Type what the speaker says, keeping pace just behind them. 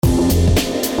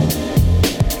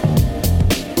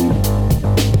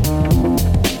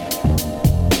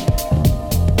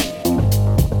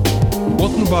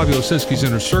Bobby Owsinski's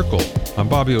Inner Circle. I'm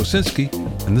Bobby Owsinski,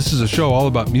 and this is a show all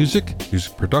about music,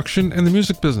 music production, and the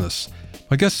music business.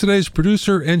 My guest today is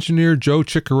producer, engineer Joe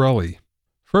Ciccarelli.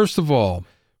 First of all,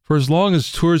 for as long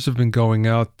as tours have been going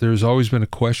out, there's always been a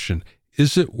question,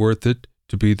 is it worth it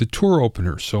to be the tour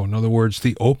opener? So in other words,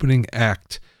 the opening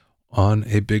act on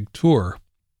a big tour.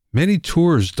 Many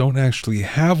tours don't actually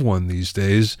have one these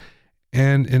days,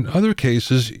 and in other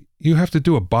cases, you have to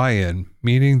do a buy-in,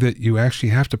 meaning that you actually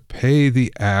have to pay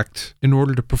the act in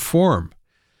order to perform.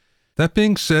 That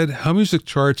being said, How Music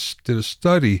Charts did a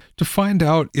study to find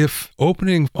out if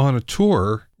opening on a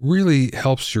tour really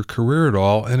helps your career at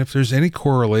all, and if there's any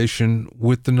correlation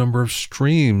with the number of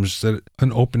streams that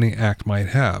an opening act might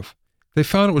have. They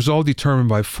found it was all determined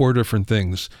by 4 different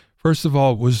things. First of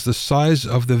all, was the size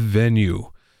of the venue.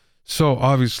 So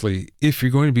obviously, if you're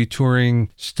going to be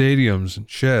touring stadiums and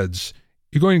sheds,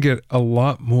 you're going to get a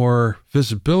lot more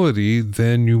visibility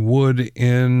than you would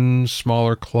in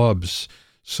smaller clubs.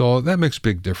 So that makes a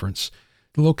big difference.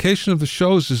 The location of the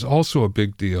shows is also a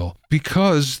big deal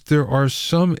because there are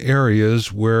some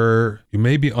areas where you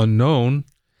may be unknown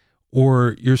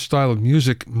or your style of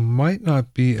music might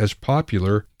not be as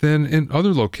popular than in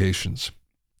other locations.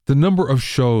 The number of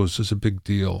shows is a big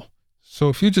deal. So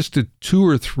if you just did 2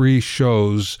 or 3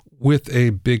 shows with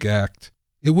a big act,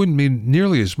 it wouldn't mean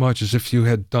nearly as much as if you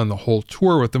had done the whole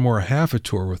tour with them or half a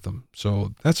tour with them.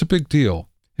 So that's a big deal.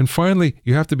 And finally,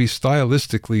 you have to be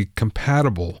stylistically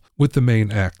compatible with the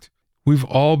main act. We've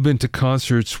all been to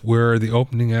concerts where the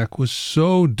opening act was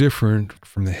so different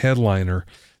from the headliner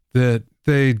that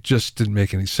they just didn't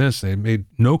make any sense. They made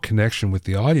no connection with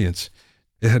the audience.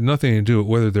 It had nothing to do with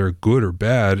whether they're good or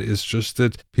bad. It's just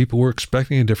that people were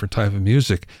expecting a different type of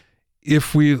music.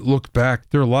 If we look back,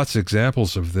 there are lots of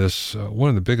examples of this. One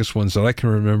of the biggest ones that I can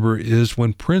remember is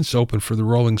when Prince opened for the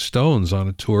Rolling Stones on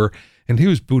a tour, and he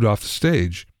was booed off the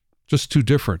stage. Just too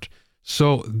different.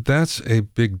 So that's a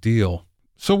big deal.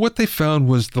 So what they found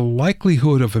was the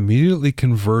likelihood of immediately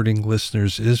converting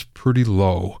listeners is pretty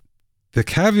low. The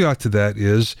caveat to that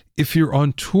is, if you're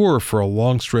on tour for a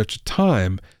long stretch of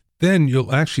time, then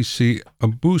you'll actually see a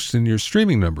boost in your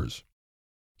streaming numbers.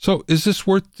 So is this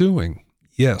worth doing?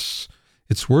 Yes,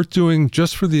 it's worth doing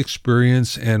just for the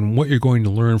experience and what you're going to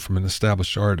learn from an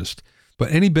established artist.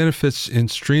 But any benefits in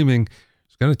streaming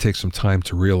is going to take some time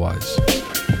to realize.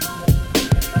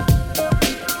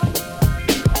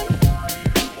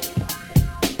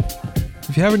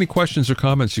 If you have any questions or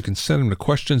comments, you can send them to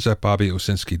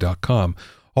questions@bobbyowsinski.com.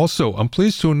 Also, I'm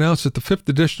pleased to announce that the 5th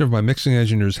edition of my Mixing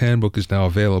Engineer's Handbook is now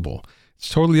available. It's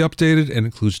totally updated and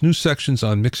includes new sections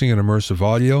on mixing and immersive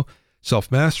audio,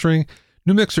 self-mastering,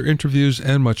 new mixer interviews,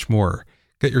 and much more.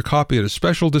 Get your copy at a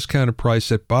special discounted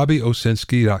price at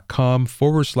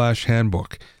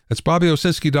bobbyowsinski.com/handbook. That's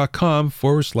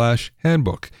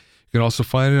bobbyowsinski.com/handbook. You can also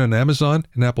find it on Amazon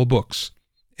and Apple Books.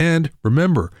 And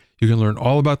remember, you can learn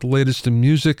all about the latest in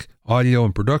music, audio,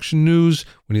 and production news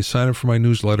when you sign up for my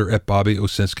newsletter at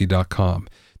bobbyowsinski.com.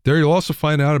 There you'll also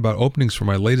find out about openings for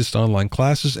my latest online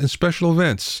classes and special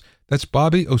events. That's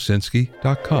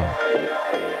bobbyowsinski.com.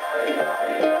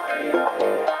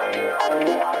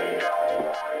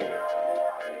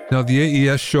 Now, the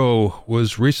AES show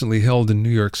was recently held in New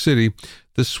York City.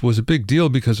 This was a big deal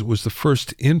because it was the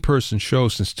first in-person show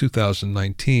since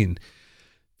 2019.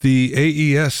 The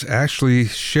AES actually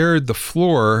shared the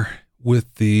floor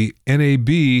with the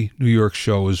NAB New York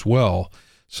show as well.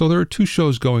 So there are 2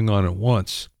 shows going on at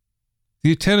once.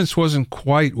 The attendance wasn't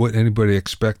quite what anybody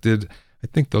expected. I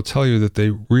think they'll tell you that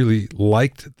they really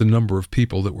liked the number of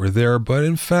people that were there, but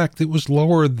in fact, it was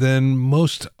lower than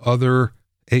most other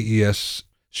AES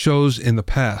shows in the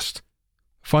past.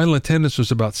 Final attendance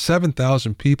was about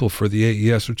 7,000 people for the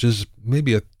AES, which is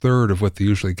maybe a third of what they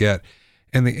usually get.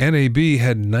 And the NAB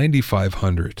had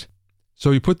 9,500.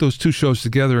 So you put those 2 shows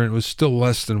together and it was still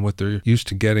less than what they're used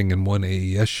to getting in one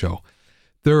AES show.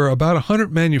 There are about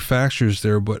 100 manufacturers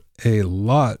there, but a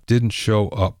lot didn't show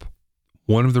up.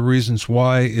 One of the reasons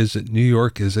why is that New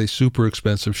York is a super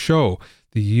expensive show.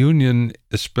 The union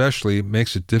especially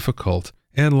makes it difficult,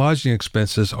 and lodging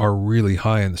expenses are really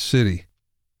high in the city.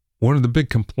 One of the big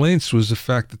complaints was the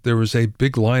fact that there was a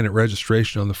big line at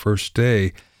registration on the first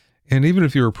day. And even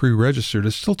if you were pre-registered,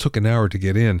 it still took an hour to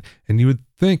get in. And you would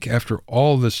think after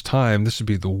all this time, this would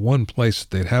be the one place that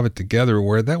they'd have it together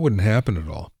where that wouldn't happen at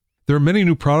all. There are many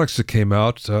new products that came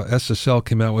out. SSL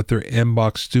came out with their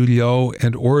M-Box Studio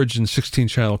and Origin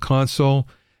 16-channel console.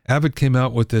 Avid came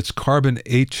out with its Carbon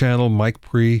 8-channel mic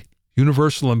pre.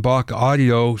 Universal and Bach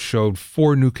Audio showed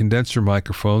 4 new condenser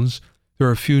microphones. There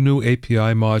are a few new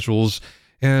API modules.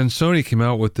 And Sony came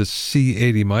out with the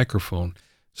C80 microphone.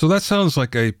 So that sounds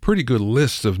like a pretty good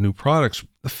list of new products.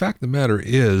 The fact of the matter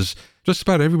is, just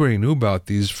about everybody knew about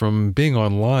these from being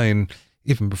online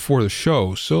even before the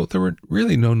show, so there were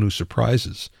really no new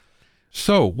surprises.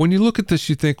 So when you look at this,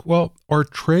 you think, well, are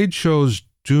trade shows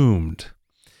doomed?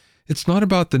 It's not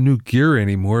about the new gear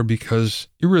anymore because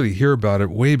you really hear about it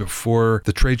way before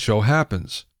the trade show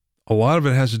happens. A lot of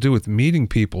it has to do with meeting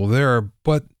people there,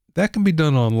 but that can be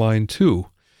done online too.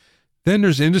 Then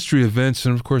there's industry events,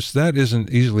 and of course that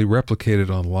isn't easily replicated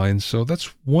online, so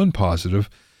that's one positive.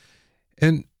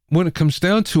 And when it comes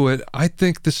down to it, I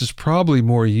think this is probably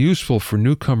more useful for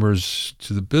newcomers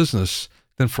to the business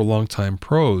than for longtime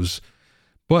pros.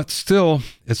 But still,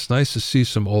 it's nice to see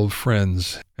some old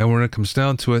friends. And when it comes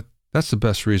down to it, that's the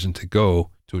best reason to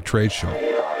go to a trade show.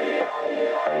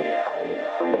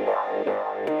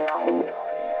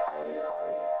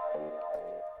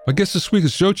 My guest this week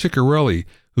is Joe Chiccarelli,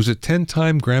 who's a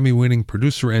 10-time Grammy-winning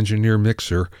producer-engineer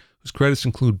mixer, whose credits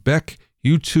include Beck,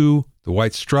 U2, The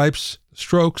White Stripes, The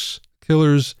Strokes,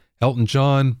 Killers, Elton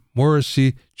John,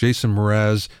 Morrissey, Jason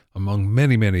Mraz, among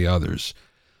many, many others.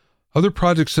 Other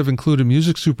projects have included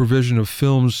music supervision of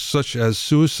films such as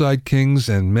Suicide Kings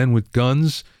and Men with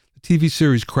Guns, the TV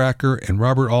series Cracker, and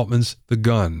Robert Altman's The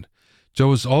Gun.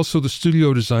 Joe is also the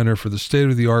studio designer for the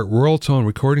state-of-the-art Royal Tone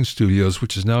Recording Studios,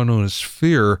 which is now known as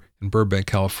Sphere in Burbank,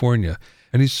 California,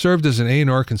 and he's served as an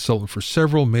A&R consultant for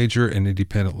several major and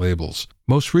independent labels.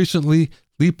 Most recently,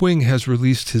 Leapwing has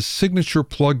released his signature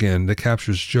plugin that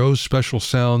captures Joe's special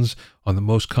sounds on the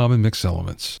most common mix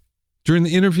elements. During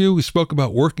the interview, we spoke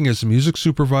about working as a music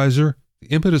supervisor, the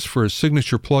impetus for his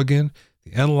signature plugin,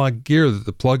 the analog gear that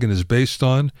the plugin is based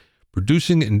on,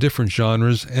 producing in different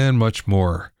genres, and much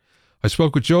more. I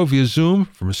spoke with Joe via Zoom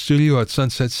from a studio at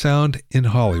Sunset Sound in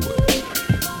Hollywood.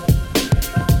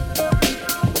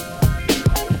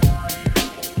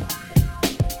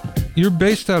 You're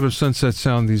based out of Sunset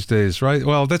Sound these days, right?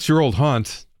 Well, that's your old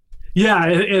haunt. Yeah,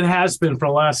 it has been for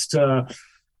the last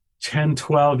 10,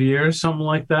 12 years, something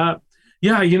like that.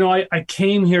 Yeah, I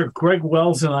came here, Greg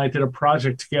Wells and I did a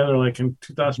project together like in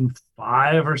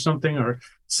 2005 or something, or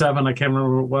 7, I can't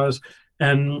remember what it was.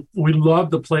 And we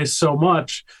loved the place so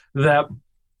much that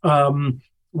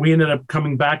we ended up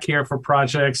coming back here for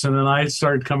projects. And then I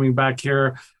started coming back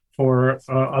here for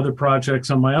other projects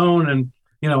on my own, and,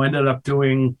 ended up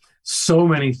doing so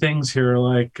many things here,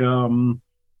 like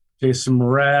Jason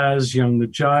Mraz, Young the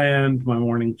Giant, My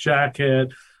Morning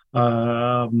Jacket,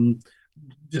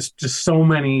 just so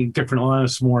many different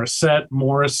Alanis Morissette,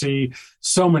 Morrissey,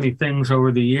 so many things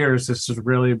over the years. This has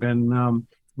really been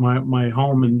my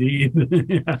home indeed.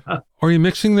 Yeah. Are you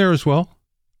mixing there as well?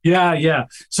 Yeah.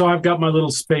 So I've got my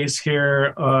little space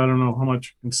here. I don't know how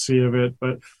much you can see of it,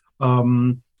 but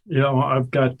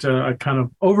I've got I kind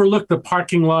of overlook the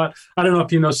parking lot. I don't know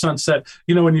if you know Sunset.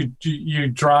 When you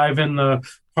drive in the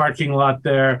parking lot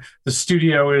there, the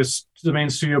main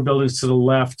studio building is to the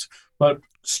left, but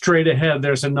straight ahead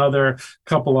there's another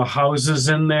couple of houses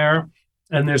in there,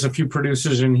 and there's a few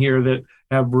producers in here that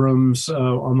have rooms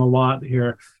on the lot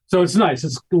here. So it's nice.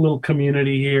 It's a little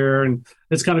community here, and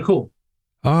it's kind of cool.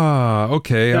 Ah,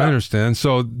 okay, Yeah. I understand.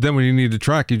 So then when you need a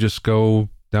track, you just go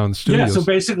down the studios. Yeah, so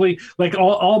basically, like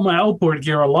all my outboard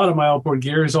gear, a lot of my outboard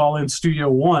gear is all in Studio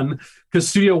One, because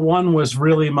Studio One was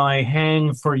really my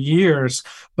hang for years,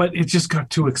 but it just got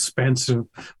too expensive.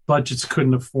 Budgets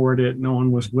couldn't afford it. No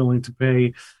one was willing to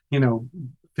pay,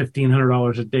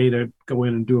 $1,500 a day to go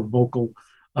in and do a vocal.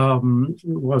 It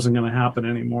wasn't going to happen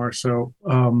anymore. So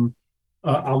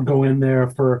I'll go in there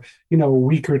for, a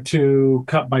week or two,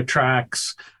 cut my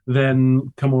tracks,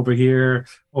 then come over here,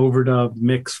 overdub,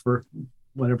 mix for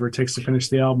whatever it takes to finish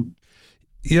the album.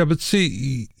 Yeah, but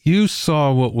see, you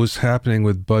saw what was happening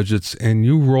with budgets and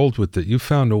you rolled with it. You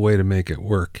found a way to make it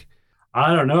work.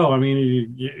 I don't know. I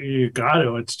mean, you got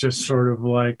to. It's just sort of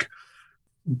like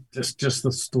just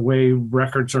the way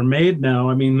records are made now.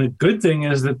 I mean, the good thing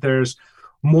is that there's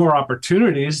more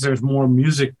opportunities. There's more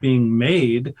music being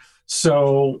made.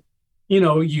 So,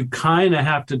 you kind of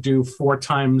have to do 4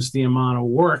 times the amount of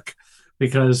work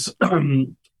because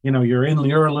you're in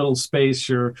your little space,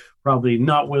 you're probably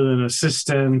not with an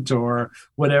assistant or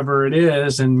whatever it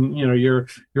is. And, you're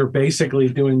basically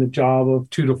doing the job of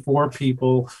 2 to 4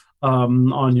 people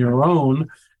on your own.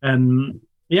 And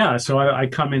yeah, so I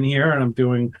come in here and I'm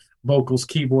doing vocals,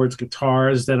 keyboards,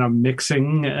 guitars, then I'm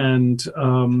mixing. And,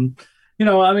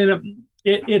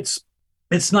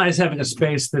 it's nice having a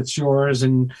space that's yours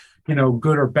and,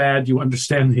 good or bad, you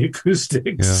understand the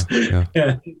acoustics. Yeah.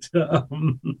 It's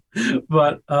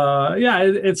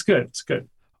good. It's good.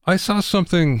 I saw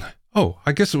something,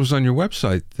 I guess it was on your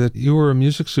website, that you were a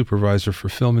music supervisor for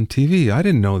film and TV. I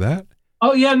didn't know that.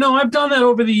 Oh yeah, no, I've done that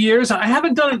over the years. I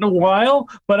haven't done it in a while,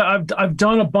 but I've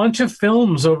done a bunch of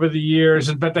films over the years.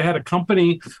 In fact, I had a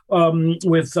company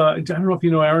with I don't know if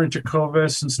you know Aaron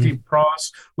Jacobus and Steve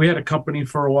Pross. We had a company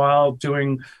for a while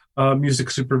doing music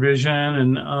supervision,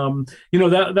 and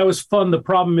that was fun. The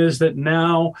problem is that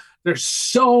now there's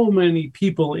so many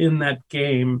people in that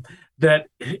game that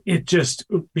it just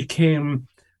became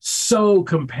so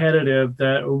competitive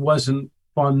that it wasn't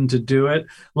fun to do it.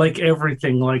 Like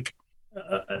everything, like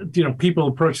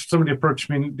somebody approached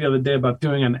me the other day about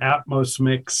doing an Atmos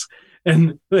mix,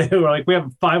 and they were like, "We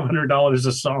have $500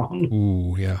 a song."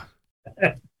 Ooh, yeah.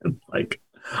 Like,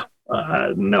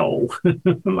 no,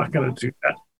 I'm not going to do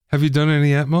that. Have you done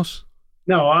any Atmos?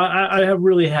 No, I have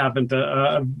really haven't.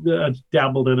 I've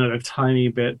dabbled in it a tiny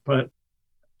bit, but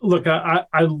look, I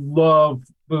love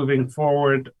moving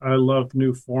forward. I love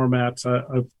new formats.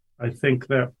 I think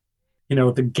that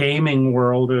the gaming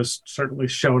world has certainly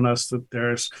shown us that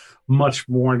there's much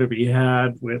more to be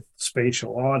had with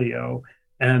spatial audio.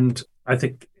 And I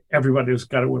think everybody's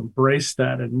got to embrace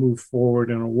that and move forward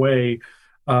in a way,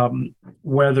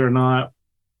 whether or not,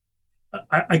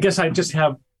 I guess I just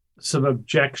have some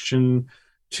objection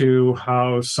to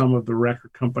how some of the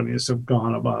record companies have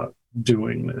gone about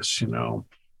doing this,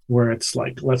 where it's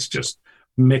like, let's just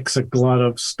mix a glut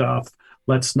of stuff.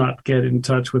 Let's not get in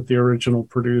touch with the original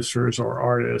producers or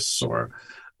artists, or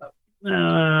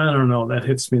I don't know. That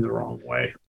hits me the wrong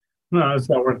way. No, it's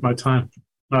not worth my time.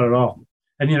 Not at all.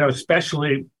 And,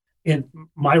 especially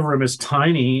my room is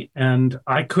tiny and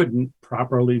I couldn't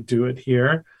properly do it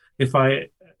here. If I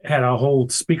had a whole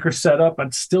speaker set up,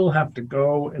 I'd still have to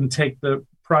go and take the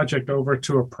project over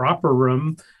to a proper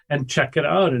room and check it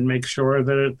out and make sure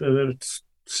that it's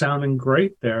sounding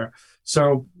great there.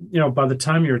 So, by the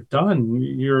time you're done,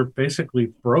 you're basically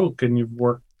broke and you've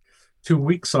worked 2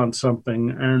 weeks on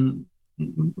something. And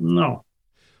no,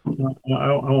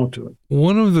 I won't do it.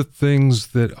 One of the things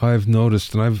that I've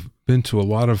noticed, and I've been to a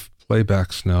lot of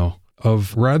playbacks now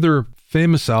of rather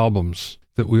famous albums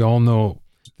that we all know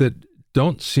that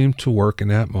don't seem to work in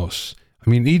Atmos. I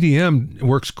mean, EDM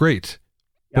works great,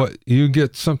 but you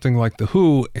get something like The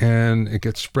Who and it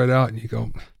gets spread out and you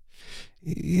go,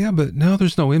 yeah, but now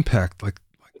there's no impact like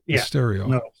the stereo.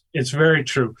 No, it's very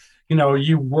true.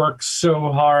 You work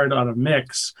so hard on a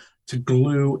mix to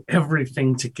glue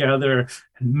everything together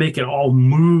and make it all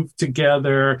move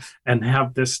together and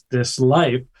have this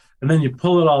life. And then you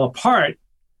pull it all apart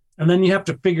and then you have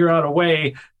to figure out a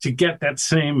way to get that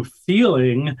same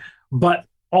feeling, but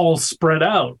all spread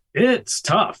out. It's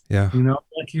tough. Yeah.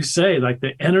 Like you say, like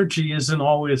the energy isn't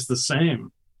always the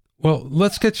same. Well,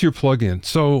 let's get to your plug-in.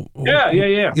 So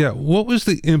yeah. What was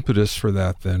the impetus for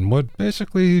that then? What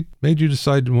basically made you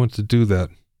decide to want to do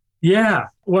that? Yeah.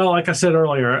 Well, like I said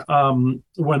earlier,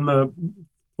 when the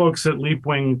folks at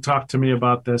Leapwing talked to me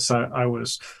about this, I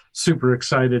was super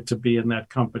excited to be in that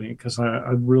company because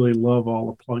I really love all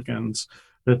the plugins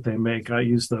that they make. I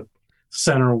use the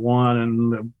Center One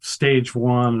and the Stage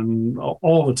One and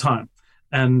all the time,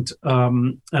 and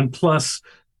plus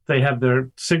they have their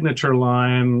signature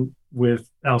line with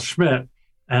Al Schmidt,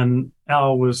 and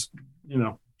Al was,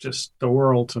 just the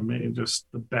world to me, just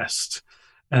the best.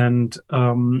 And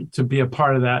to be a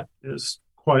part of that is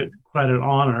quite an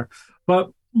honor. But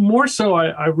more so,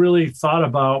 I really thought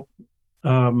about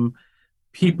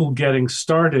people getting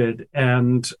started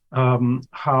and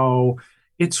how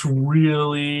it's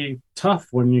really tough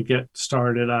when you get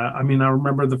started. I mean, I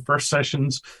remember the first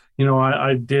sessions,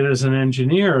 I did as an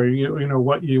engineer.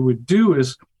 What you would do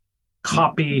is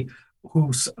copy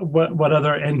what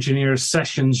other engineers'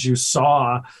 sessions you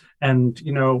saw, and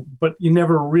but you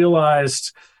never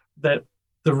realized that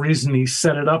the reason he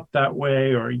set it up that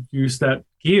way or used that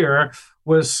gear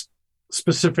was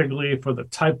specifically for the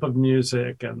type of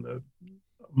music and the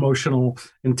emotional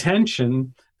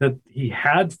intention that he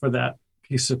had for that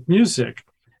piece of music.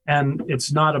 And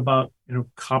it's not about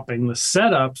copying the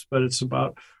setups, but it's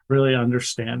about really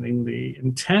understanding the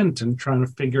intent and trying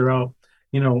to figure out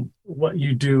what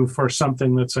you do for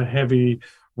something that's a heavy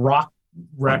rock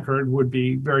record would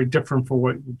be very different for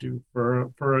what you do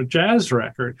for a jazz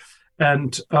record.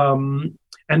 And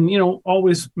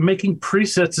always making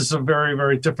presets is a very,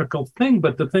 very difficult thing.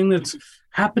 But the thing that's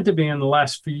happened to me in the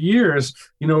last few years,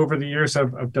 over the years,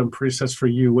 I've done presets for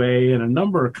UA and a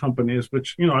number of companies,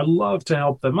 which, I love to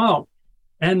help them out.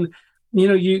 And,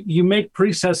 you make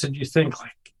presets and you think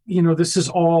like, this is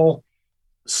all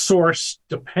source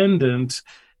dependent.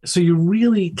 So you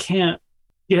really can't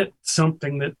get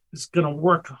something that is going to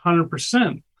work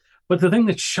 100%. But the thing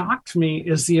that shocked me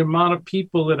is the amount of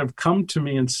people that have come to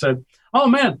me and said, oh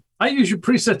man, I use your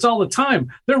presets all the time.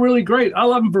 They're really great. I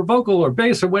love them for vocal or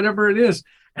bass or whatever it is.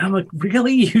 And I'm like,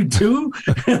 really? You do?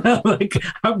 And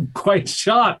I'm quite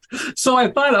shocked. So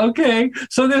I thought, okay,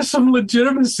 so there's some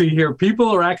legitimacy here. People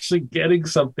are actually getting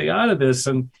something out of this.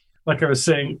 And like I was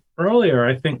saying earlier,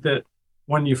 I think that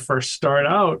when you first start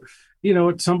out,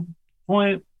 at some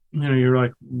point, you're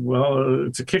like, well,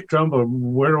 it's a kick drum, but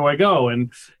where do I go?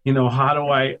 And, how do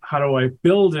I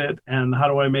build it? And how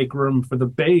do I make room for the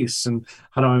bass? And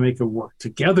how do I make it work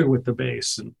together with the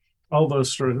bass? And all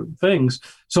those sort of things.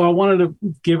 So I wanted to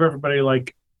give everybody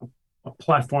like a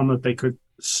platform that they could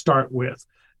start with.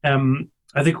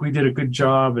 I think we did a good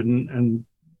job, and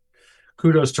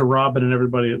kudos to Robin and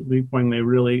everybody at Leapwing. They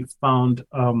really found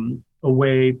a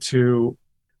way to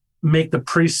make the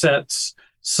presets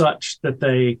such that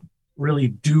they really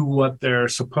do what they're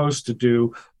supposed to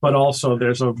do, but also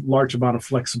there's a large amount of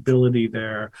flexibility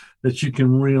there that you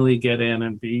can really get in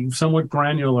and be somewhat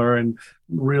granular and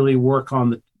really work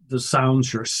on the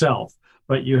sounds yourself,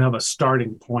 but you have a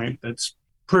starting point that's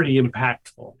pretty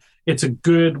impactful. It's a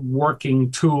good working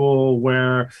tool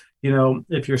where,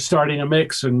 if you're starting a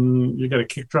mix and you got a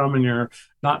kick drum and you're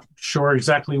not sure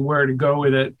exactly where to go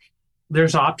with it,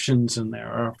 there's options in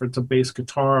there, or if it's a bass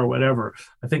guitar or whatever.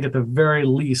 I think at the very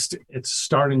least, it's a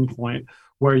starting point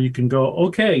where you can go,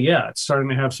 okay, yeah, it's starting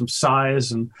to have some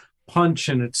size and punch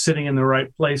and it's sitting in the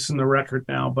right place in the record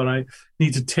now, but I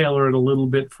need to tailor it a little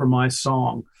bit for my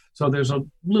song. So there's a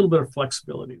little bit of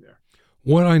flexibility there.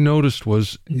 What I noticed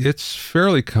was it's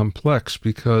fairly complex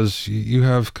because you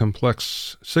have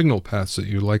complex signal paths that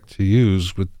you like to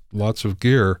use with lots of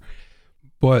gear,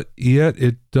 but yet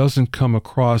it doesn't come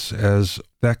across as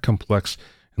that complex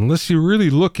unless you really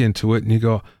look into it and you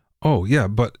go, oh yeah,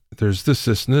 but there's this,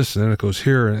 and this, and then it goes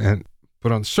here.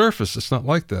 But on the surface, it's not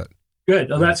like that. Good.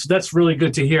 That's really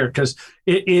good to hear, because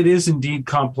it is indeed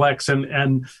complex.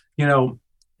 And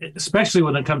especially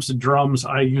when it comes to drums,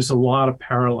 I use a lot of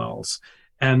parallels,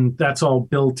 and that's all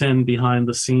built in behind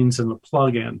the scenes in the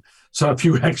plugin. So if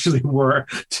you actually were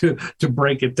to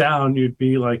break it down, you'd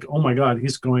be like, oh my God,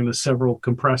 he's going to several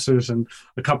compressors and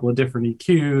a couple of different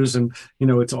EQs, and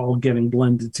it's all getting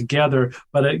blended together.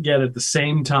 But yet at the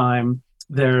same time,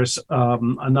 there's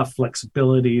enough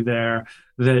flexibility there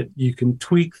that you can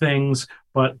tweak things,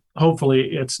 but hopefully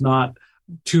it's not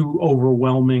too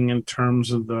overwhelming in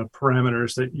terms of the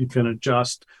parameters that you can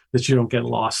adjust, that you don't get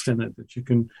lost in it, that you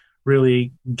can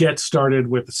really get started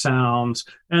with the sounds.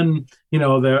 And,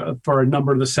 for a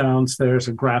number of the sounds, there's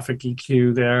a graphic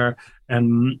EQ there,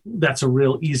 and that's a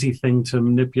real easy thing to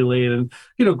manipulate. And,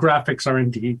 graphics are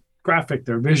indeed graphic,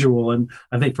 they're visual. And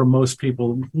I think for most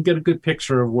people, you can get a good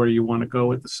picture of where you want to go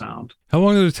with the sound. How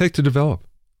long did it take to develop?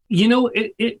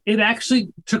 It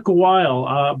actually took a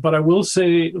while, but I will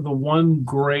say the one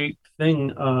great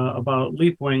thing about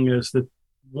Leapwing is that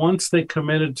once they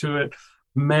committed to it,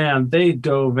 man, they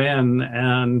dove in,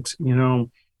 and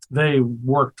they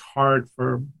worked hard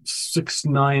for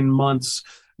 6-9 months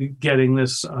getting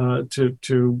this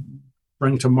to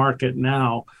bring to market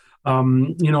now. A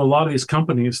lot of these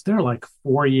companies, they're like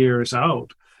 4 years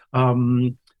out.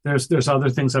 There's other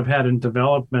things I've had in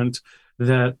development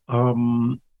that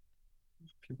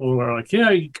people are like,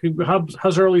 yeah,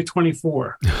 how's early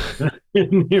 24?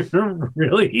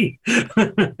 Really?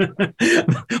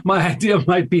 My idea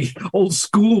might be old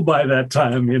school by that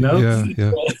time, Yeah.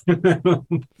 I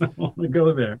don't want to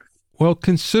go there. Well,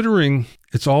 considering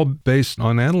it's all based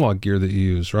on analog gear that you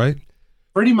use, right?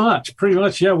 Pretty much.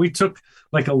 Yeah, we took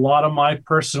like a lot of my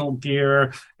personal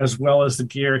gear as well as the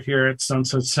gear here at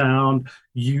Sunset Sound,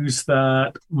 used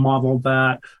that, modeled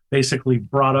that, basically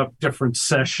brought up different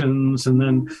sessions, and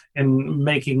then in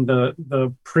making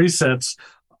the presets,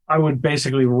 I would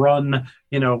basically run,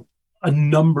 a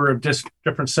number of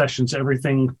different sessions,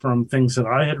 everything from things that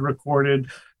I had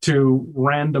recorded to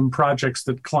random projects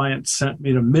that clients sent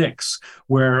me to mix,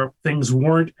 where things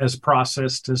weren't as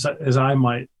processed as I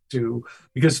might do.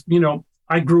 Because,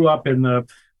 I grew up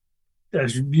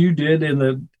as you did, in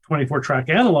the 24-track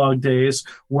analog days,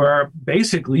 where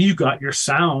basically you got your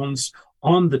sounds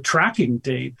on the tracking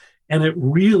date, and it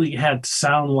really had to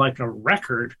sound like a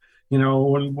record.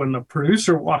 When the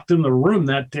producer walked in the room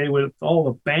that day with all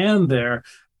the band there,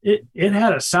 it had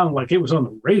to sound like it was on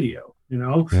the radio,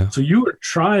 Yeah. So you were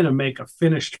trying to make a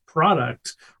finished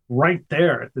product right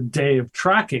there at the day of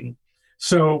tracking.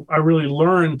 So I really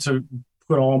learned to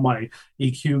put all my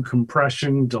EQ,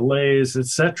 compression, delays,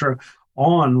 etc.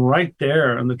 on right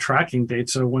there on the tracking date.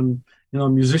 So when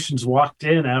musicians walked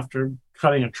in after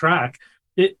cutting a track,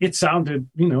 it sounded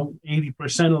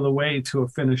 80% of the way to a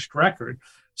finished record.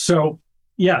 So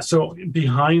yeah, so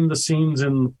behind the scenes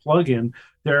in the plugin,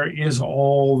 there is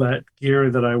all that gear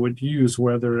that I would use,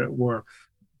 whether it were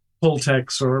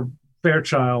Pultex or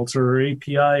Fairchilds or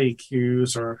API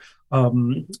EQs or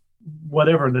um,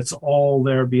 whatever. That's all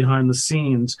there behind the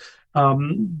scenes.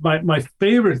 My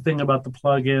favorite thing about the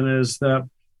plugin is that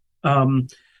um,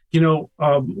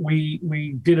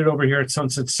 we did it over here at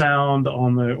Sunset Sound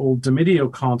on the old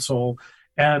Domidio console,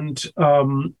 and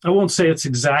I won't say it's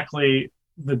exactly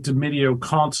the Domidio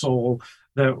console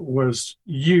that was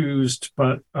used,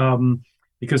 but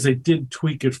because they did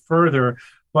tweak it further.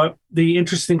 But the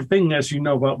interesting thing, as you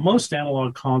know, about most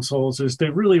analog consoles is they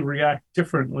really react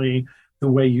differently the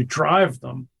way you drive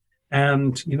them.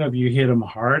 And, if you hit them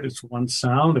hard, it's one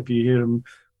sound. If you hit them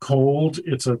cold,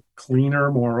 it's a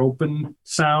cleaner, more open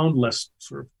sound, less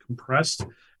sort of compressed.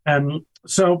 And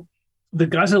so the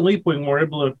guys at Leapwing were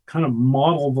able to kind of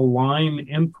model the line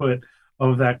input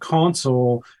of that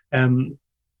console and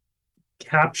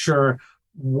capture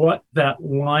what that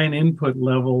line input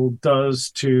level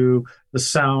does to the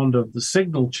sound of the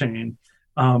signal chain.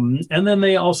 And then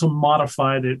they also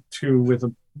modified it with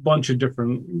a bunch of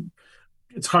different,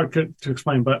 it's hard to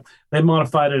explain, but they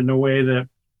modified it in a way that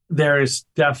there is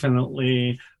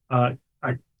definitely a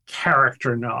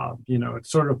character knob.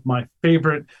 It's sort of my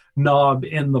favorite knob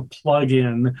in the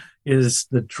plugin is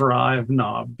the drive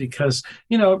knob, because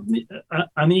an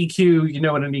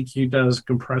EQ, what an EQ does, a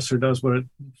compressor does what it's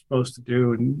supposed to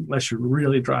do, unless you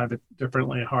really drive it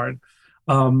differently hard.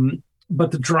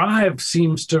 But the drive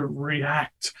seems to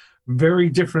react very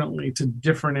differently to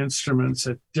different instruments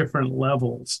at different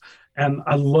levels. And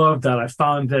I love that. I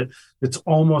found that it's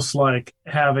almost like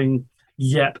having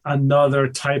yet another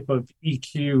type of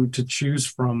EQ to choose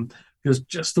from, because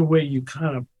just the way you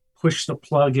kind of push the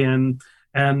plug in.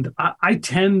 And I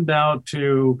tend now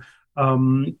to,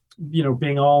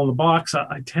 being all in the box,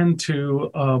 I tend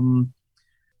to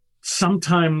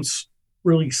sometimes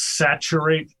really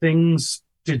saturate things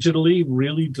digitally,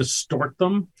 really distort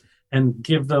them and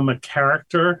give them a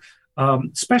character,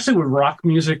 especially with rock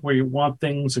music where you want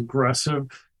things aggressive.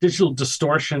 Digital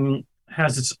distortion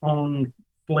has its own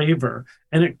flavor,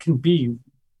 and it can be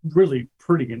really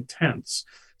pretty intense.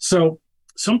 So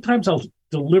sometimes I'll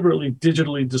deliberately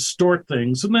digitally distort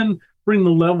things and then bring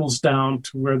the levels down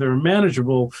to where they're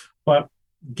manageable, but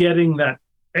getting that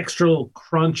extra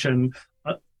crunch and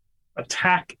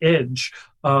attack edge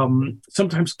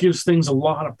sometimes gives things a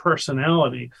lot of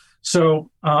personality. So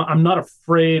I'm not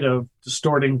afraid of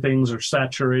distorting things or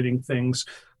saturating things.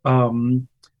 And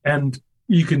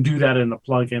you can do that in the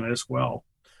plugin as well.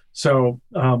 So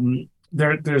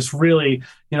there's really,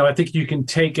 I think you can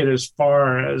take it as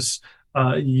far as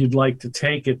you'd like to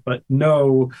take it, but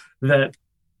know that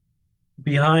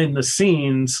behind the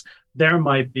scenes, there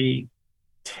might be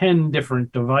 10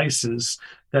 different devices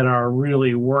that are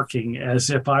really working as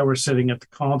if I were sitting at the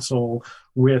console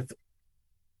with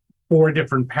 4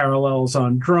 different parallels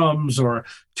on drums or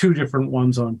 2 different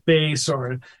ones on bass,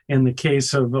 or in the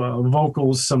case of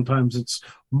vocals, sometimes it's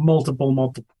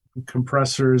multiple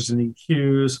compressors and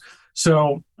EQs.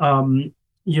 So,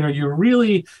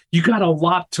 you got a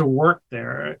lot to work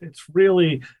there.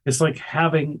 It's like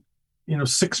having,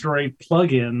 6 or 8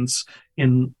 plugins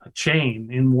in a chain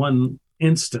in one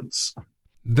instance.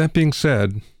 That being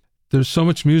said, there's so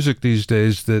much music these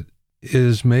days that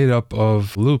is made up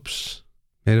of loops,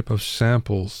 made up of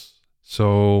samples.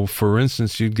 So, for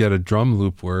instance, you'd get a drum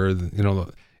loop where,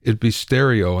 it'd be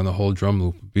stereo and the whole drum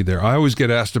loop would be there. I always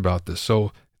get asked about this.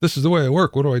 So, this is the way I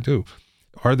work. What do I do?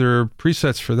 Are there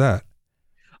presets for that?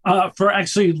 For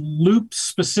actually loops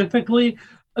specifically?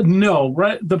 No,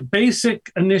 right? The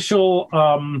basic initial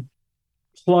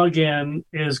plugin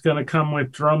is going to come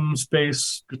with drums,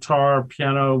 bass, guitar,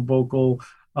 piano, vocal,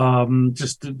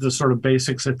 just the sort of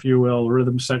basics, if you will,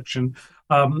 rhythm section.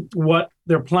 What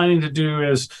they're planning to do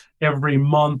is every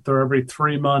month or every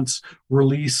 3 months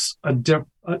release a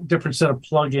different set of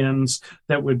plugins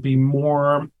that would be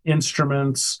more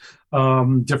instruments,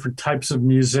 different types of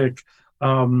music,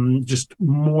 just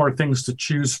more things to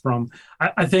choose from.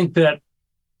 I think that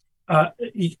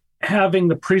having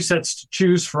the presets to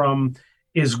choose from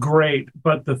is great,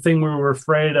 but the thing we were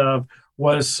afraid of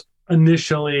was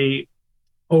initially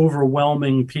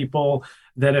overwhelming people,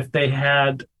 that if they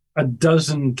had a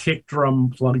dozen kick drum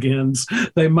plugins,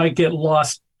 they might get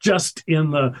lost just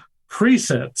in the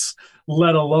presets,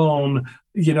 let alone,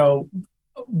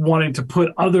 wanting to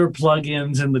put other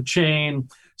plugins in the chain.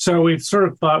 So we sort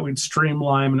of thought we'd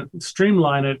streamline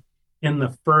it in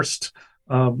the first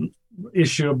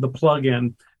issue of the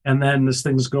plugin. And then as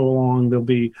things go along, there'll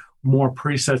be more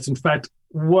presets. In fact,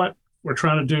 what we're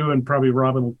trying to do, and probably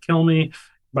Robin will kill me,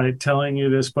 by telling you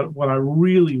this, but what I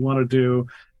really want to do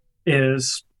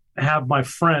is have my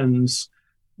friends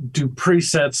do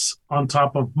presets on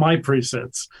top of my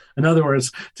presets. In other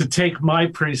words, to take my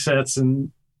presets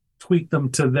and tweak them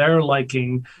to their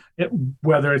liking,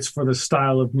 whether it's for the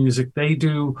style of music they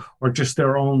do or just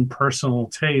their own personal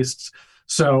tastes.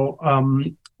 So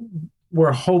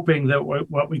we're hoping that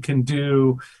what we can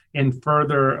do in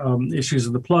further issues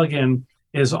of the plugin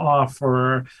is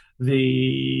offer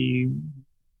the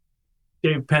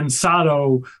Dave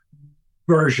Pensado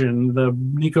version, the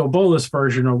Nico Bolas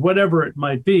version, or whatever it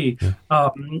might be,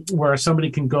 where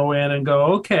somebody can go in and go,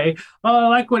 okay, I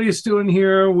like what he's doing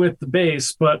here with the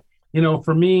bass, but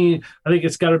for me, I think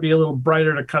it's got to be a little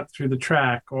brighter to cut through the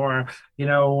track. Or, when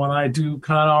I do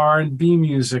kind of R&B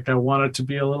music, I want it to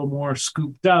be a little more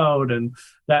scooped out and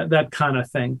that kind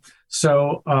of thing.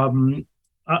 So I'm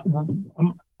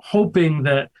hoping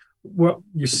that what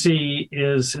you see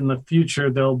is in the future,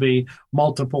 there'll be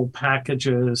multiple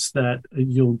packages that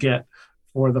you'll get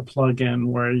for the plugin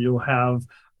where you'll have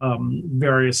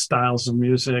various styles of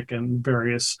music and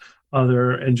various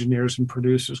other engineers and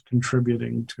producers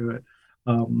contributing to it.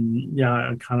 I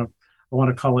want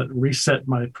to call it reset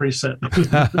my preset.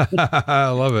 I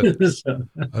love it.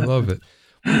 I love it.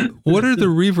 What are the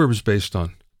reverbs based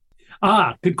on?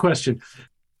 Good question.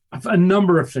 A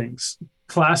number of things.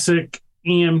 Classic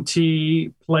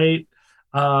EMT plate,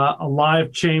 a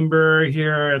live chamber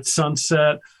here at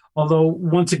Sunset. Although,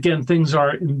 once again, things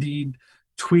are indeed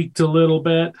tweaked a little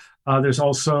bit. There's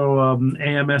also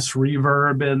AMS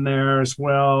reverb in there as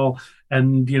well.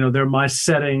 And, they're my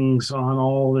settings on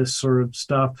all this sort of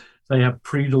stuff. They have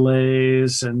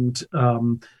pre-delays and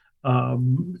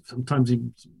sometimes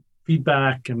even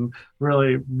feedback, and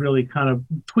really, really kind of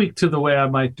tweak to the way I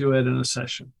might do it in a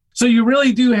session. So you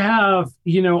really do have,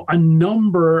 a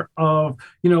number of,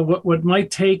 what might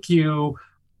take you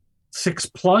 6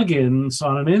 plugins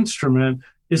on an instrument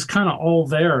is kind of all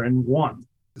there in one.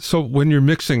 So when you're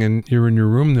mixing and you're in your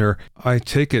room there, I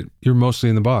take it you're mostly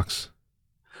in the box.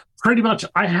 Pretty much.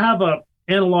 I have a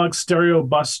analog stereo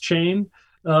bus chain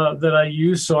that I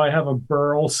use. So I have a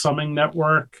Burl summing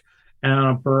network and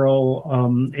a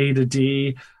Burl A to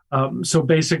D. So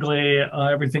basically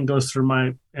everything goes through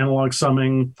my analog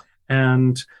summing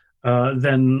and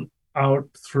then out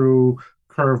through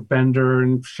Curve Bender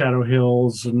and Shadow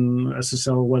Hills and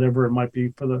SSL, whatever it might be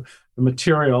for the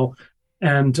material.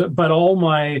 But all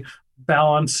my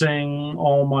balancing,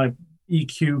 all my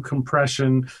EQ,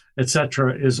 compression,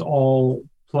 etc., is all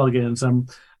plugins.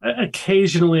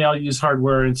 Occasionally I'll use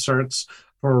hardware inserts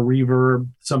for a reverb,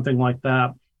 something like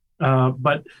that.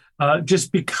 But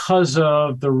just because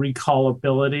of the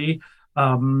recallability,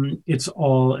 it's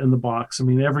all in the box. I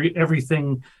mean,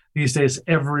 everything these days,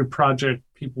 every project,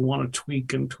 people want to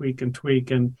tweak and tweak and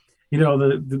tweak. And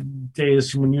the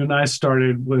days when you and I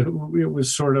started, it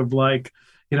was sort of like,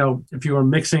 if you were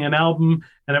mixing an album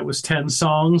and it was 10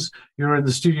 songs, you were in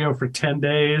the studio for 10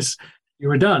 days, you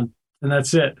were done, and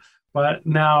that's it. But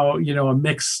now, a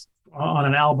mix on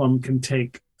an album can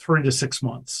take 3 to 6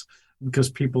 months because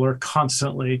people are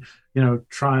constantly,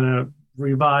 trying to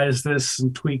revise this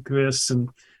and tweak this. And,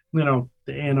 the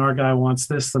A&R guy wants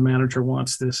this, the manager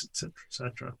wants this, et cetera, et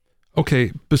cetera.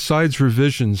 Okay, besides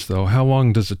revisions, though, how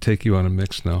long does it take you on a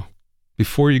mix now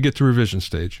before you get to revision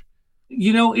stage?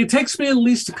 It takes me at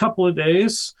least a couple of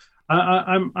days.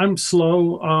 I'm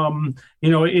slow.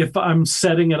 If I'm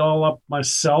setting it all up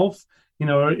myself,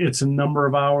 it's a number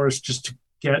of hours just to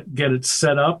get it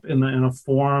set up in a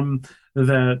form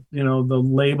that, the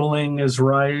labeling is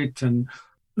right. And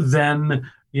then,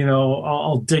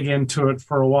 I'll dig into it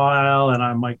for a while and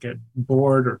I might get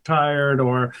bored or tired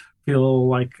or feel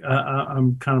like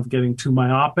I'm kind of getting too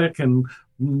myopic and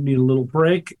need a little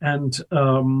break, and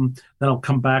then I'll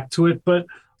come back to it. But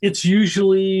it's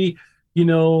usually,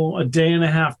 a day and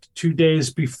a half to 2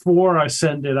 days before I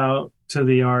send it out to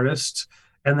the artist.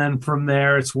 And then from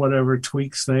there, it's whatever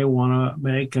tweaks they want to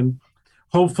make. And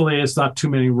hopefully it's not too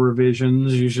many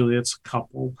revisions. Usually it's a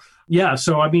couple. Yeah.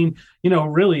 So, I mean,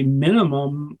 really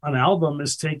minimum an album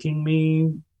is taking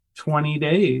me 20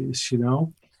 days,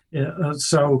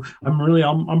 so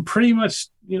I'm pretty much,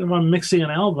 if I'm mixing an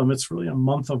album, it's really a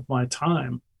month of my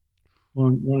time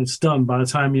when it's done. By the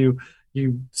time you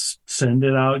send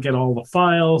it out, get all the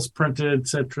files printed,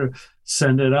 etc.,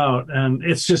 send it out. And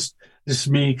it's just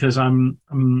me because I'm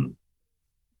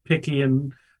picky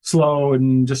and slow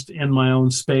and just in my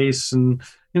own space and,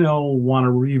 want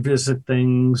to revisit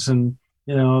things. And,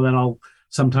 then I'll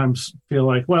sometimes feel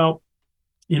like, well,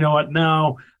 you know what,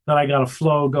 now that I got a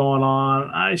flow going on,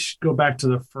 I should go back to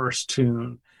the first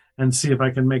tune and see if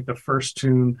I can make the first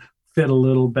tune fit a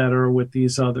little better with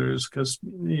these others because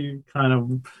you kind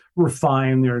of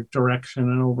refine their direction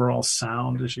and overall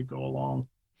sound as you go along.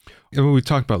 And we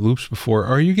talked about loops before.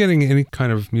 Are you getting any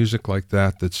kind of music like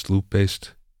that that's loop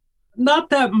based? Not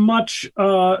that much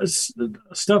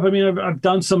stuff. I mean, I've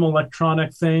done some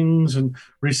electronic things, and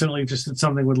recently just did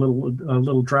something with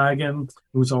Little Dragon.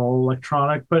 It was all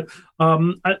electronic, but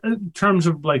in terms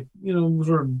of like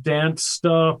sort of dance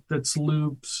stuff that's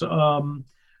loops. You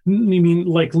mean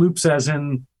like loops as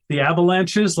in the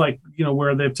Avalanches, like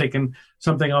where they've taken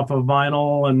something off of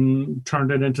vinyl and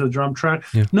turned it into the drum track?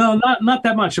 Yeah. No, not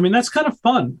that much. I mean, that's kind of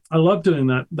fun. I love doing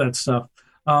that stuff.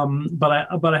 But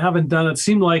I haven't done it.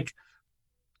 Seemed like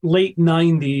late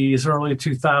 90s, early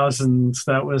 2000s,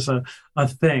 that was a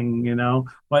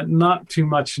thing, but not too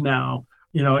much now.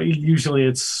 Usually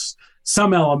it's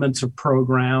some elements are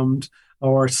programmed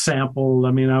or sampled.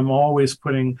 I mean, I'm always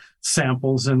putting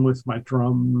samples in with my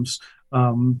drums.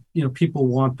 People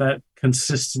want that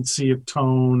consistency of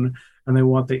tone and they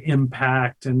want the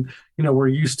impact. And, we're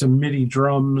used to MIDI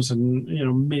drums and,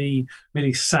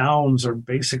 MIDI sounds are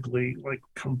basically like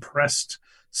compressed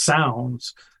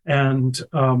sounds. And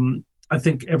I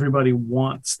think everybody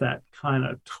wants that kind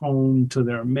of tone to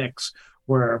their mix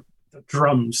where the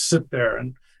drums sit there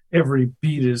and every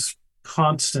beat is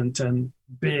constant and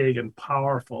big and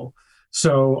powerful.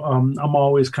 So I'm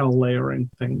always kind of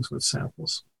layering things with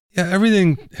samples. Yeah,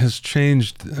 everything has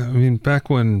changed. I mean, back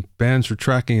when bands were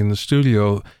tracking in the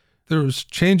studio, there was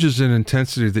changes in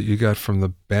intensity that you got from the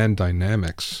band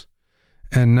dynamics.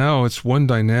 And now it's one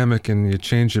dynamic and you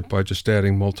change it by just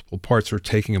adding multiple parts or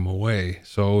taking them away.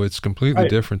 So it's completely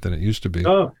different than it used to be.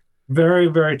 Oh, very,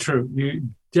 very true. You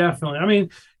definitely, I mean,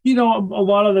 a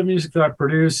lot of the music that I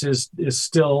produce is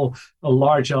still a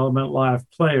large element live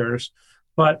players,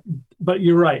 but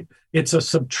you're right. It's a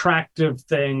subtractive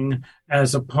thing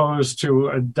as opposed to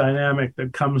a dynamic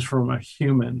that comes from a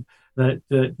human that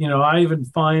I even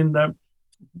find that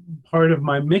part of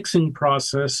my mixing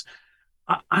process,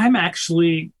 I'm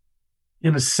actually,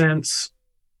 in a sense,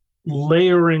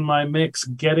 layering my mix,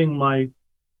 getting my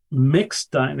mix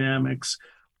dynamics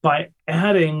by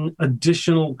adding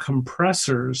additional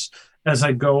compressors as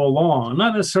I go along.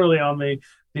 Not necessarily on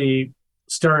the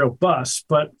stereo bus,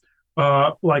 but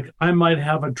like I might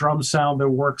have a drum sound that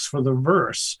works for the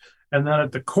verse. And then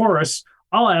at the chorus,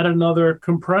 I'll add another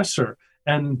compressor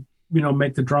and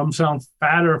make the drum sound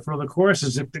fatter for the chorus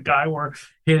as if the guy were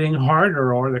hitting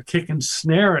harder or the kick and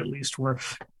snare at least were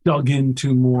dug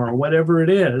into more, whatever it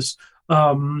is.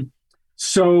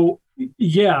 So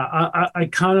yeah, I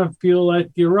kind of feel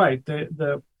like you're right.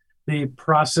 The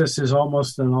process is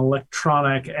almost an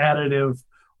electronic additive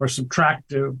or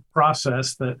subtractive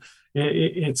process that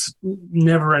it's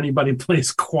never anybody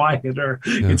plays quiet or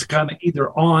it's kind of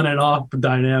either on and off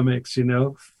dynamics,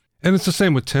 And it's the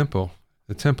same with tempo.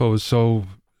 The tempo is so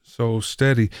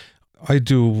steady. I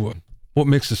do what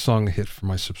makes a song a hit for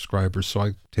my subscribers. So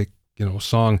I take, a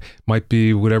song might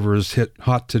be whatever is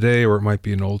hot today, or it might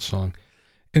be an old song.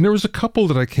 And there was a couple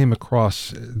that I came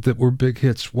across that were big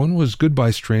hits. One was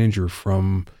Goodbye Stranger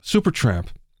from Supertramp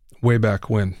way back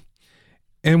when.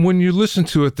 And when you listen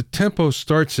to it, the tempo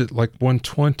starts at like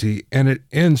 120 and it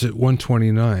ends at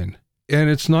 129. And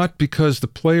it's not because the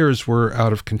players were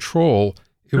out of control.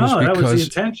 It was because that was the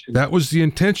intention. That was the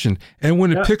intention. And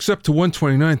when it picks up to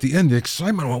 129 at the end, the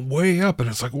excitement went way up. And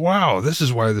it's like, wow, this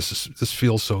is why this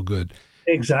feels so good.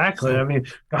 Exactly. I mean,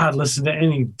 God, listen to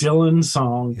any Dylan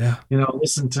song. Yeah.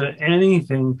 Listen to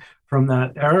anything from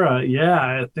that era.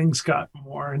 Yeah, things got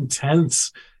more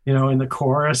intense, in the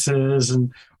choruses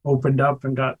and opened up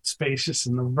and got spacious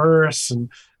in the verse. And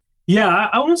yeah,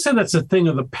 I won't say that's a thing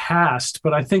of the past,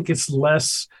 but I think it's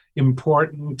less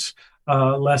important,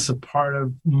 less a part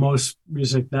of most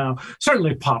music now.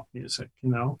 Certainly pop music,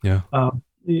 Yeah.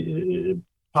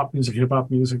 Pop music, hip hop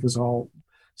music is all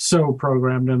so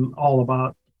programmed and all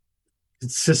about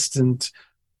consistent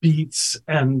beats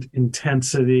and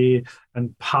intensity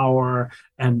and power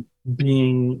and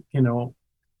being,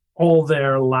 all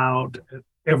there loud at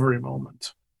every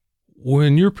moment.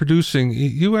 When you're producing,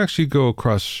 you actually go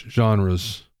across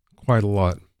genres quite a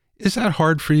lot. Is that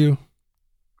hard for you?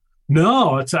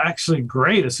 No, it's actually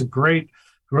great. It's a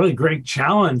really great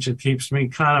challenge. It keeps me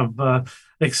kind of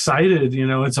excited.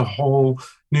 It's a whole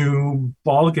new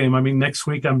ball game. I mean, next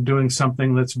week I'm doing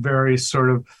something that's very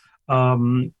sort of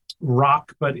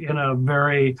rock, but in a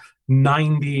very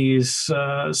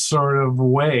 90s sort of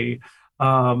way,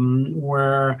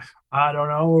 where I don't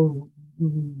know,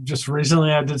 just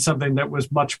recently I did something that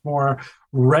was much more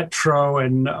retro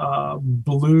and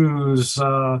blues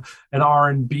and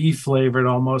R&B flavored,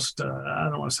 almost. I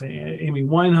don't want to say Amy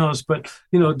Winehouse, but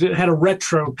it had a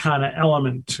retro kind of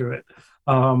element to it.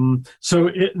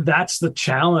 That's the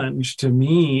challenge to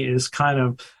me, is kind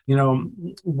of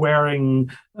wearing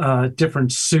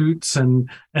different suits and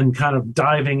kind of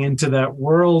diving into that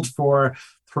world for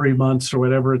 3 months or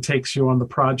whatever it takes you on the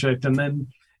project, and then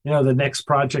the next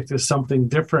project is something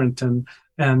different, and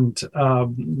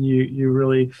you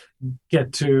really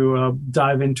get to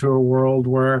dive into a world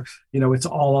where it's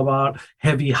all about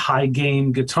heavy high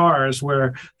gain guitars,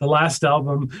 where the last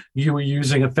album you were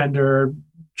using a Fender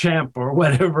Champ or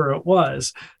whatever it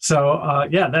was. So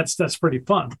that's pretty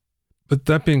fun. But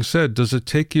that being said, does it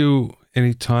take you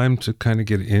any time to kind of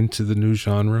get into the new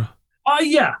genre?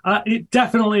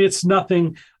 It's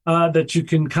nothing that you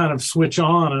can kind of switch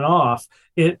on and off.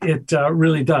 It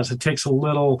really does. It takes a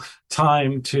little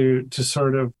time to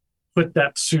sort of put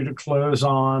that suit of clothes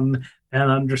on and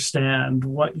understand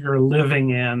what you're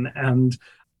living in, and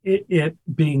it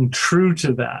being true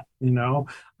to that,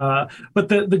 But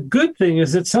the good thing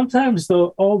is that sometimes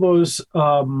all those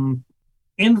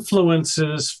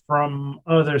influences from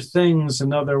other things,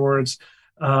 in other words,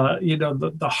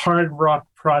 the hard rock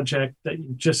project that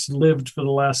you just lived for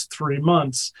the last 3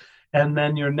 months, and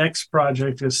then your next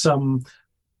project is some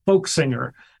folk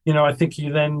singer. I think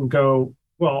you then go,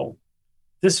 well,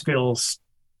 this feels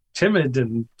timid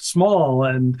and small,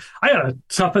 and I got to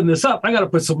toughen this up. I got to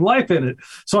put some life in it.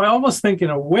 So I almost think, in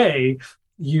a way,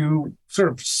 you sort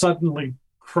of suddenly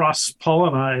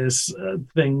cross-pollinize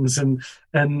things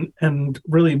and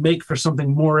really make for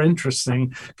something more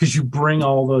interesting, because you bring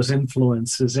all those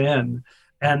influences in.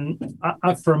 And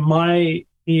from my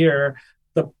ear,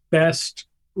 the best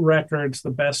records,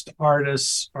 the best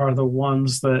artists are the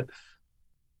ones that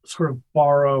sort of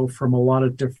borrow from a lot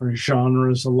of different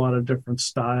genres, a lot of different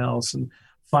styles, and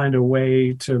find a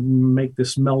way to make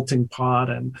this melting pot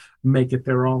and make it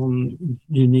their own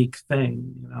unique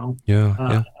thing, Yeah.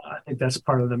 I think that's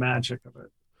part of the magic of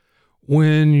it.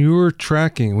 When you're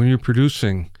tracking, when you're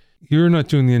producing, you're not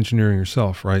doing the engineering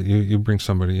yourself, right? You bring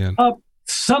somebody in.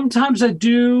 Sometimes I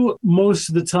do. Most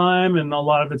of the time, and a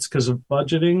lot of it's because of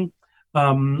budgeting,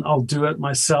 I'll do it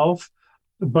myself.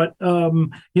 But,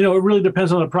 it really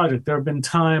depends on the project. There have been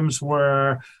times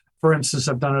where, for instance,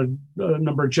 I've done a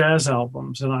number of jazz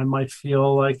albums, and I might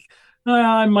feel like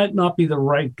I might not be the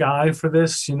right guy for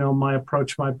this. My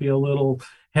approach might be a little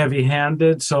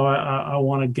heavy-handed. So I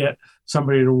want to get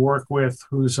somebody to work with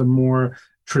who's a more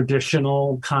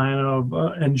traditional kind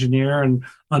of engineer and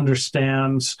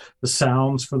understands the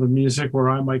sounds for the music, where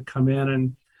I might come in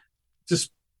and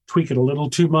just tweak it a little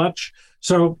too much.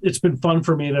 So it's been fun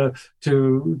for me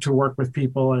to work with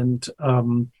people and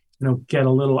get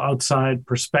a little outside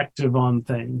perspective on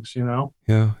things. Yeah.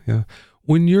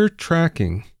 When you're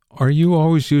tracking, are you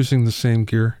always using the same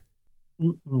gear?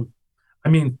 Mm-mm. I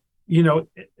mean,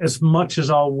 as much as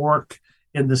I'll work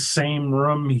in the same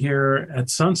room here at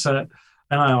Sunset,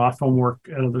 and I often work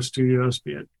at other studios,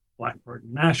 be it Blackbird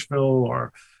in Nashville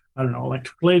or, I don't know,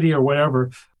 Electric Lady or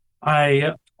whatever,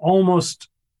 I almost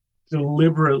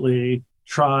deliberately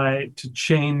try to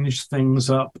change things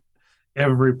up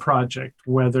every project,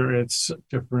 whether it's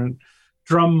different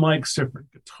drum mics,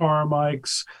 different guitar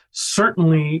mics.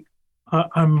 Certainly,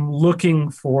 I'm looking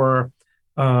for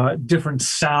different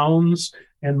sounds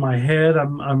in my head.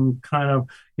 I'm kind of,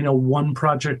 one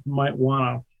project might want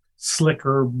a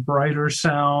slicker, brighter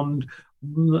sound.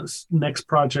 Next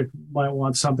project might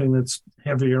want something that's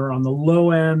heavier on the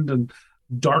low end and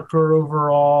darker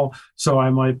overall. So I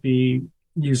might be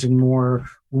using more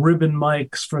ribbon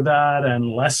mics for that and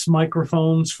less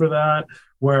microphones for that,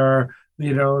 where,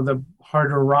 the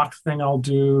harder rock thing I'll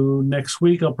do next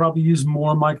week, I'll probably use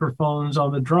more microphones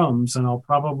on the drums, and I'll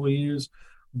probably use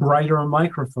brighter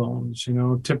microphones.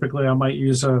 Typically I might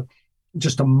use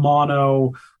just a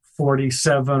mono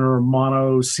 47 or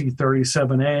mono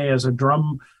C37A as a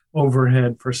drum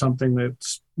overhead for something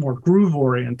that's more groove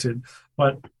oriented.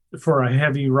 But for a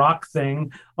heavy rock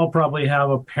thing, I'll probably have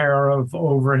a pair of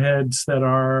overheads that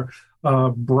are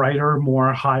brighter,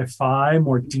 more hi-fi,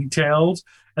 more detailed.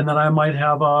 And then I might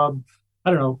have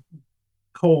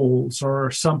Coles or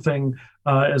something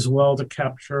as well to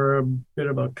capture a bit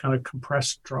of a kind of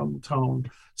compressed drum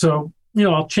tone. So,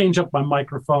 I'll change up my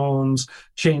microphones,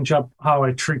 change up how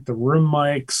I treat the room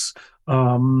mics.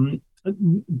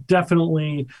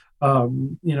 Definitely,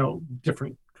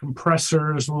 different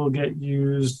compressors will get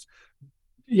used.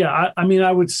 Yeah,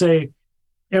 I would say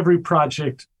every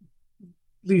project,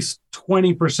 at least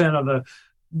 20% of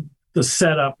the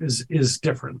setup is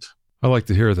different. I like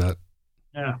to hear that.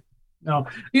 Yeah. No,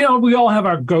 we all have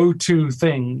our go-to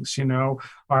things,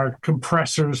 our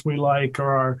compressors we like,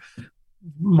 or our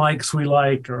mics we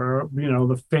like, or,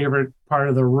 the favorite part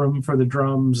of the room for the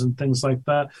drums and things like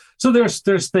that. So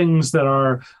there's things that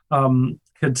are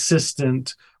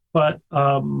consistent, but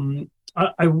I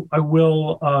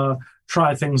will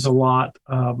try things a lot.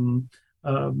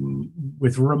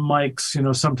 With room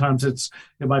mics, sometimes it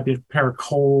might be a pair of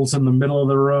Coles in the middle of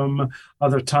the room.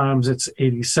 Other times it's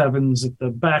 87s at the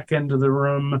back end of the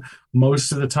room.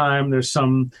 Most of the time there's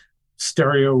some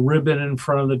stereo ribbon in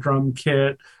front of the drum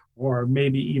kit, or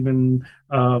maybe even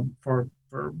for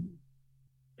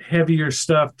heavier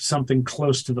stuff, something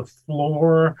close to the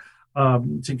floor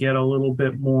to get a little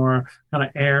bit more kind of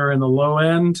air in the low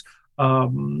end.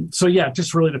 So yeah, it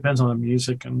just really depends on the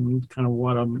music and kind of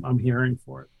what I'm hearing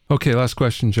for it. Okay, last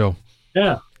question, Joe.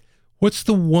 Yeah. What's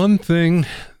the one thing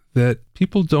that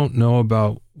people don't know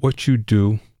about what you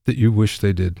do that you wish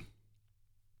they did?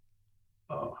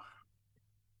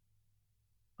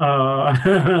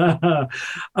 I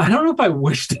don't know if I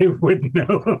wish they would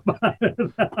know about it.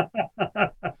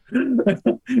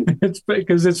 It's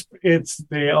because it's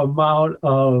the amount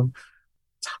of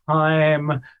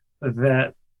time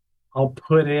that I'll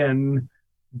put in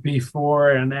before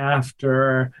and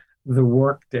after the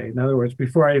workday. In other words,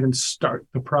 before I even start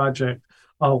the project,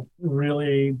 I'll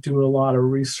really do a lot of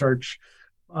research.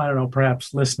 I don't know,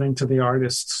 perhaps listening to the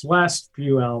artist's last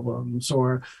few albums,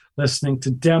 or listening to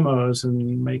demos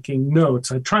and making notes.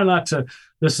 I try not to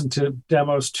listen to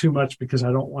demos too much because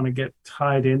I don't want to get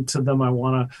tied into them. I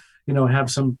want to,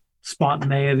 have some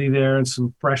spontaneity there and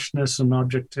some freshness and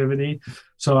objectivity.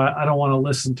 So I don't want to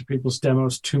listen to people's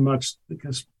demos too much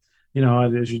because,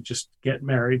 as you just get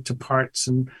married to parts,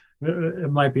 and it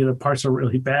might be the parts are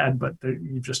really bad, but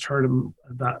you've just heard them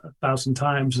about 1,000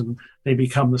 times and they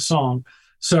become the song.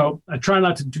 So I try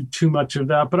not to do too much of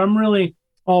that, but I'm really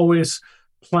always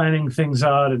planning things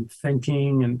out and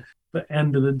thinking. And at the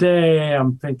end of the day,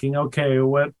 I'm thinking, okay,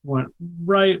 what went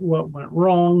right? What went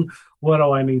wrong? What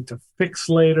do I need to fix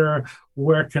later?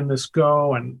 Where can this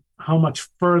go? And how much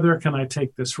further can I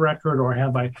take this record? Or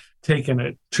have I taken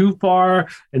it too far?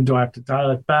 And do I have to dial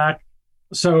it back?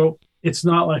 So it's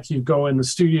not like you go in the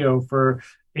studio for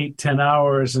 8-10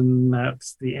 hours and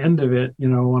that's the end of it.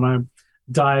 When I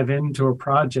dive into a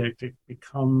project, it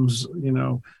becomes,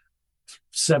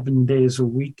 7 days a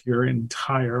week, your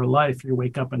entire life. You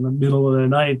wake up in the middle of the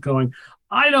night going,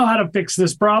 I know how to fix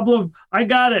this problem. I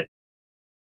got it.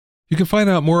 You can find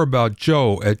out more about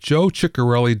Joe at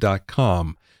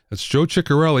joeciccarelli.com. That's Joe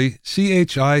Ciccarelli,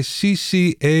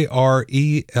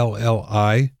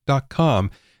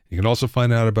 CHICCARELLI.com. You can also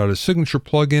find out about his signature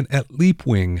plugin at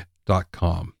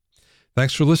leapwing.com.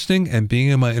 Thanks for listening and being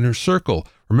in my inner circle.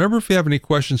 Remember, if you have any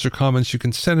questions or comments, you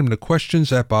can send them to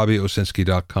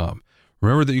questions@BobbyOwsinski.com.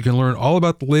 Remember that you can learn all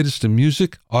about the latest in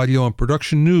music, audio, and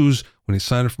production news when you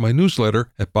sign up for my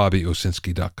newsletter at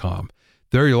BobbyOwsinski.com.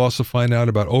 There you'll also find out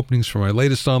about openings for my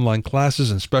latest online classes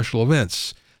and special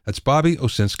events. That's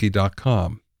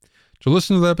BobbyOwsinski.com. To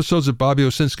listen to the episodes of Bobby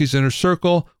Owsinski's Inner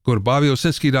Circle, go to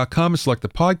BobbyOwsinski.com and select the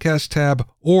podcast tab,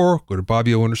 or go to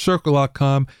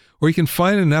BobbyOInnerCircle.com, or you can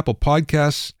find it in Apple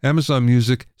Podcasts, Amazon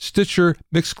Music, Stitcher,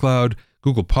 Mixcloud,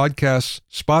 Google Podcasts,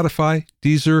 Spotify,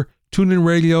 Deezer, TuneIn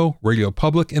Radio, Radio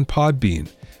Public, and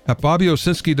Podbean. At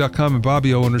BobbyOwsinski.com and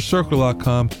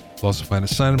BobbyOInnerCircle.com, you'll also find a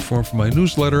sign-up form for my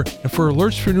newsletter and for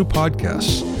alerts for new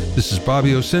podcasts. This is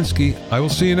Bobby Owsinski. I will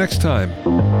see you next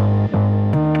time.